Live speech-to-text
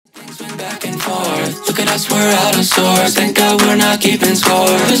back and forth. Look at us, we're out of sorts. Thank God we're not keeping score.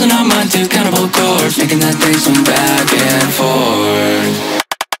 Losing our mind to cannibal chords, making that thing swing back and forth.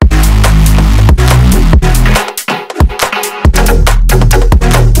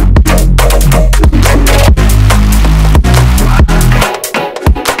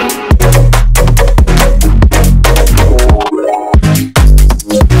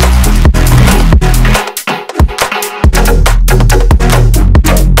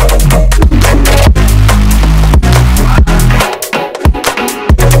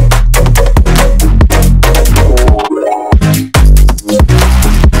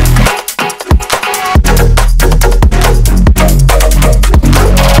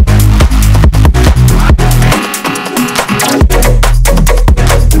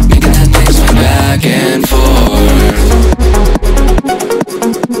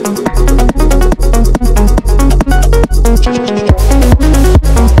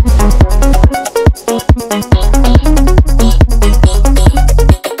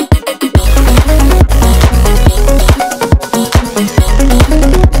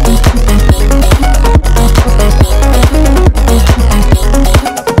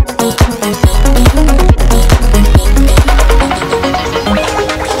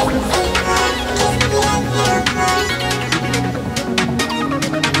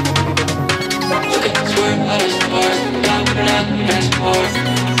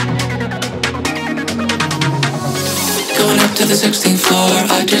 To the 16th floor,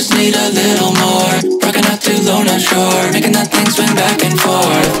 I just need a little more. Rocking out too low, not sure, making that thing swing back and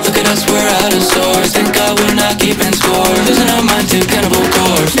forth. Look at us, we're out of sorts. Thank God we're not keeping score. Losing our mind to cannibal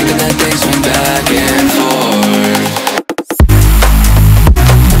chords, making that thing swing back and forth.